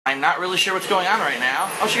I'm not really sure what's going on right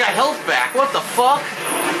now. Oh, she got health back. What the fuck?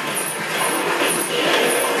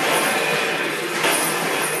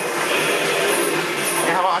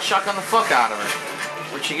 Yeah, how about I shotgun the fuck out of her?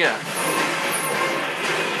 What'd she get?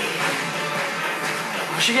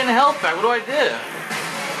 Oh, she getting health back. What do I do?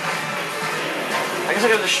 I guess I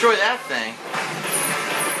gotta destroy that thing.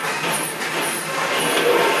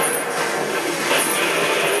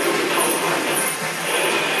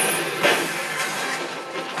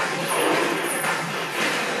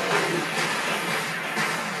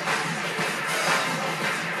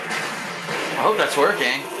 I hope that's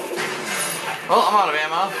working. Well, I'm out of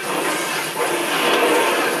ammo.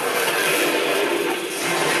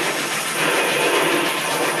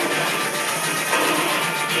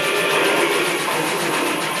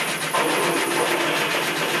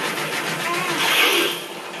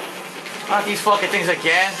 Not these fucking things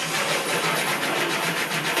again.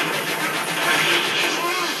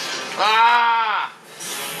 Ah!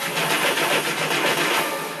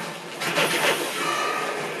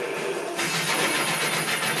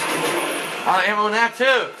 Out of ammo in that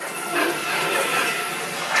too.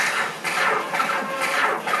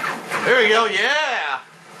 There we go, yeah!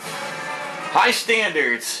 High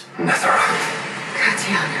standards.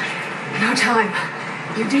 Katiana, no time.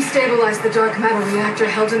 You destabilized the dark matter reactor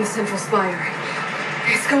held in the central spire.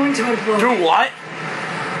 It's going to implode. Do what?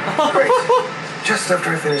 Great. Just after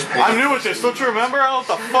I finish paying. I'm new with this, don't you remember? I don't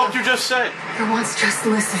know what the fuck you just said. For once, just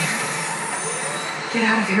listen. Get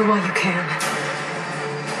out of here while you can.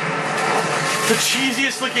 The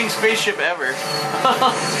cheesiest looking spaceship ever.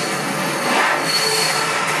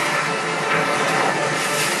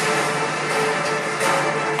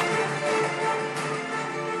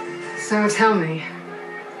 So tell me,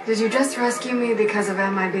 did you just rescue me because of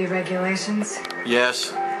MIB regulations?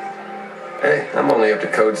 Yes. Hey, I'm only up to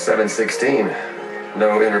code 716.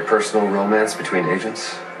 No interpersonal romance between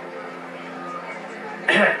agents.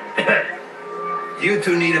 You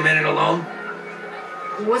two need a minute alone?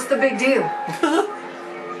 What's the big deal?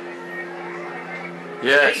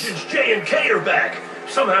 Yes. Agents J and K are back.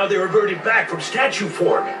 Somehow they reverted back from statue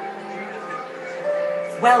form.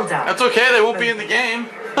 Well done. That's okay, they won't be in the game.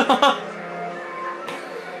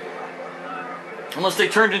 Unless they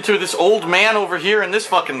turned into this old man over here and this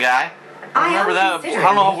fucking guy. I remember that. I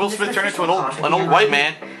don't know how Will Smith turned into an old white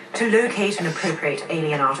man. To locate and appropriate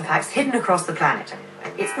alien artifacts hidden across the planet.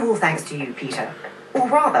 It's all thanks to you, Peter. Or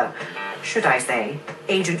rather, should I say,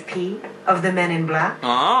 Agent P of the Men in Black.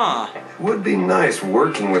 Ah. Would be nice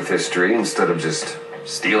working with history instead of just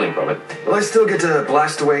stealing from it. Well, I still get to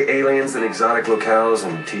blast away aliens in exotic locales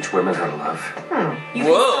and teach women how to love. You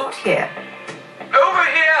can start here. Over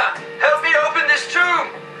here! Help me open this tomb!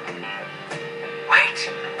 Wait.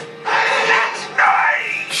 That's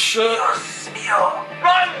nice! Shut up.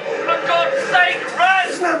 Run! For God's sake, run!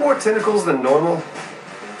 Isn't that more tentacles than normal?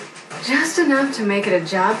 Just enough to make it a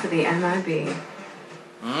job for the MIB.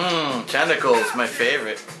 Tentacles, my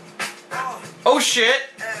favorite. Oh shit!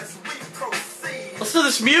 Listen to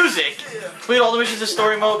this music! Complete all the missions in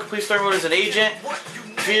story mode, complete story mode as an agent,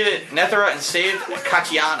 defeated Nethera and saved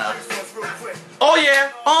Katiana. Oh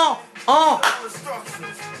yeah! Oh!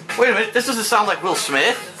 Wait a minute, this doesn't sound like Will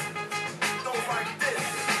Smith.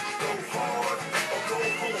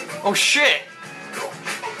 Oh shit!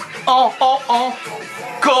 Oh!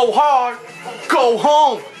 Go hard! Go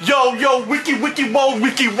home! Yo, wiki, whoa,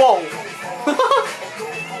 wiki, whoa!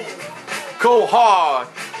 Go hard!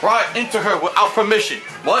 Right into her without permission.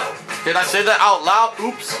 What? Did I say that out loud?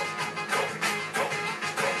 Oops.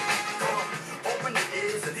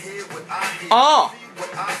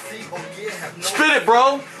 Spit it,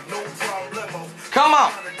 bro! Come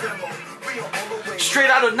on! Straight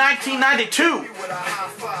out of 1992!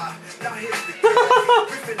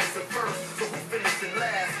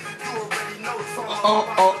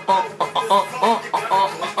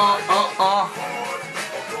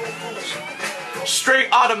 Straight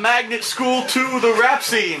out of magnet school to the rap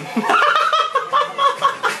scene.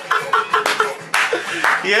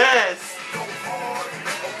 Yes.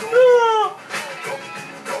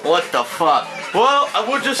 What the fuck? Well, I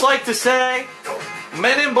would just like to say,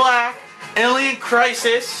 Men in Black, Alien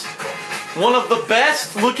Crisis, one of the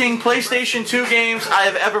best looking PlayStation 2 games I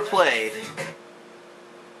have ever played.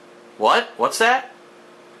 What? What's that?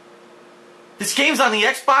 This game's on the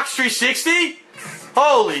Xbox 360?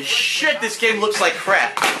 Holy shit, this game looks like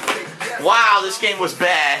crap. Wow, this game was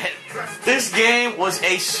bad. This game was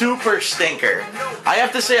a super stinker. I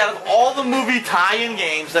have to say, out of all the movie tie-in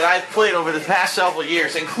games that I've played over the past several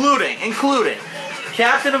years, including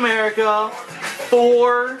Captain America,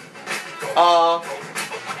 Thor,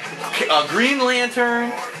 Green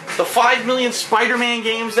Lantern, the 5 million Spider-Man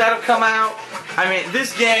games that have come out. I mean,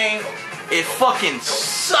 this game, it fucking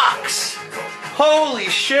sucks. Holy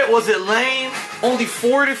shit, was it lame? Only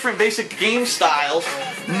 4 different basic game styles,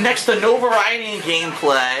 next to no variety in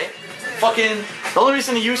gameplay. Fucking, the only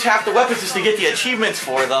reason to use half the weapons is to get the achievements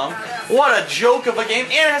for them. What a joke of a game,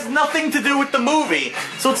 and it has nothing to do with the movie.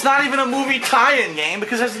 So it's not even a movie tie-in game,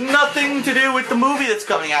 because it has nothing to do with the movie that's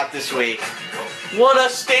coming out this week. What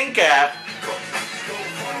a stinker.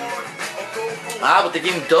 But the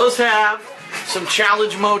game does have some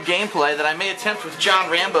challenge mode gameplay that I may attempt with John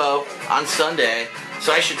Rambo on Sunday.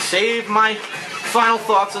 So I should save my final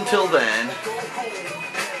thoughts until then.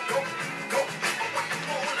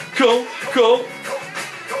 Go, go,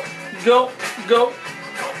 go, go,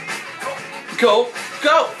 go,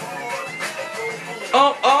 go.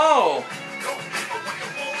 Oh.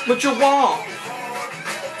 What you want?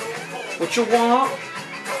 What you want?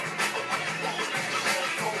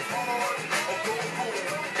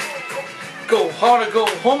 Go hard or go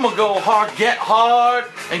home or go hard, get hard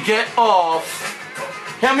and get off.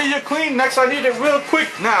 Hand me your clean, next I need it real quick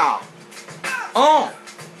now.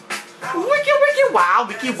 Wiki wiki wow,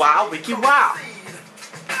 wiki wow, wiki wow.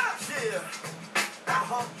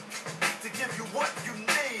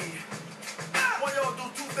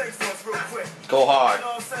 Go hard.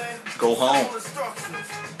 Go home.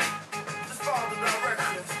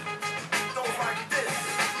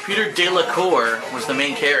 Peter Delacour was the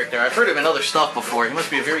main character. I've heard him in other stuff before. He must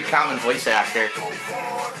be a very common voice actor.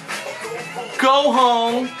 Go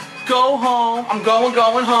home. Go home. I'm going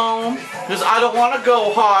home. Because I don't want to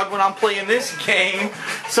go hard when I'm playing this game.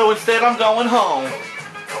 So instead I'm going home.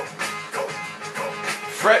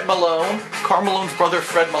 Fred Malone, Karl Malone's brother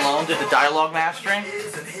Fred Malone, did the dialogue mastering.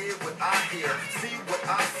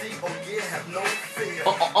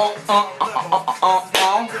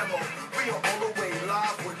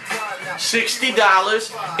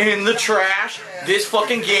 $60 in the trash. This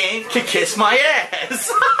fucking game can kiss my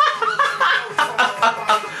ass.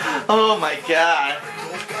 Oh my god.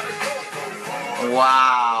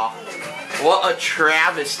 Wow. What a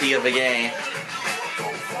travesty of a game.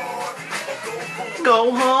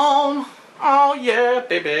 Go home. Oh yeah,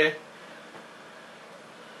 baby.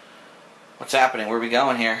 What's happening? Where are we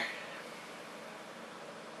going here?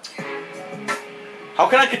 How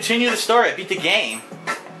can I continue the story? I beat the game.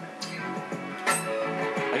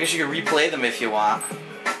 I guess you can replay them if you want.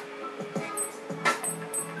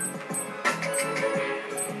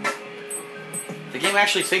 The game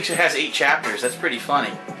actually thinks it has 8 chapters. That's pretty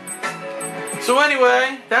funny. So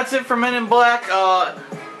anyway, that's it for Men in Black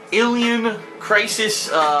Alien Crisis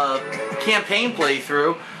campaign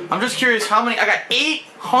playthrough. I'm just curious how many... I got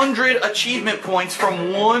 800 achievement points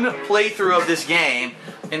from one playthrough of this game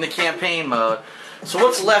in the campaign mode. So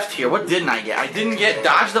what's left here? What didn't I get? I didn't get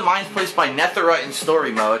Dodge the Mines placed by Nethera in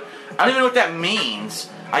story mode. I don't even know what that means.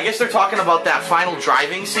 I guess they're talking about that final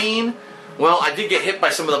driving scene. Well, I did get hit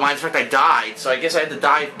by some of the mines. In fact, I died. So I guess I had to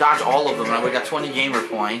dodge all of them, and I would have got 20 gamer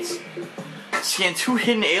points. Scan 2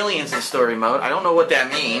 hidden aliens in story mode. I don't know what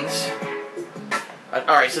that means.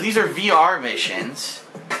 Alright, so these are VR missions.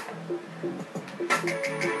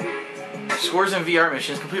 Scores in VR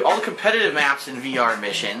missions. Complete all the competitive maps in VR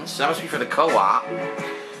missions. So that must be for the co-op.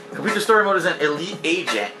 Complete the story mode as an elite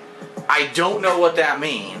agent. I don't know what that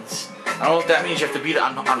means. I don't know if that means you have to beat it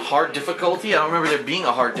on hard difficulty. I don't remember there being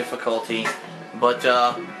a hard difficulty. But,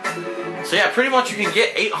 so yeah, pretty much you can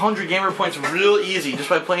get 800 gamer points real easy just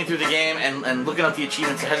by playing through the game and looking up the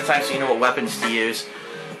achievements ahead of time so you know what weapons to use.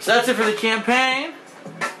 So that's it for the campaign.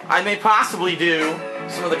 I may possibly do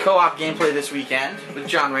some of the co-op gameplay this weekend with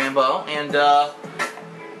John Rambo, and I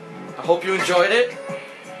hope you enjoyed it,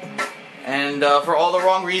 and for all the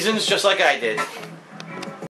wrong reasons, just like I did.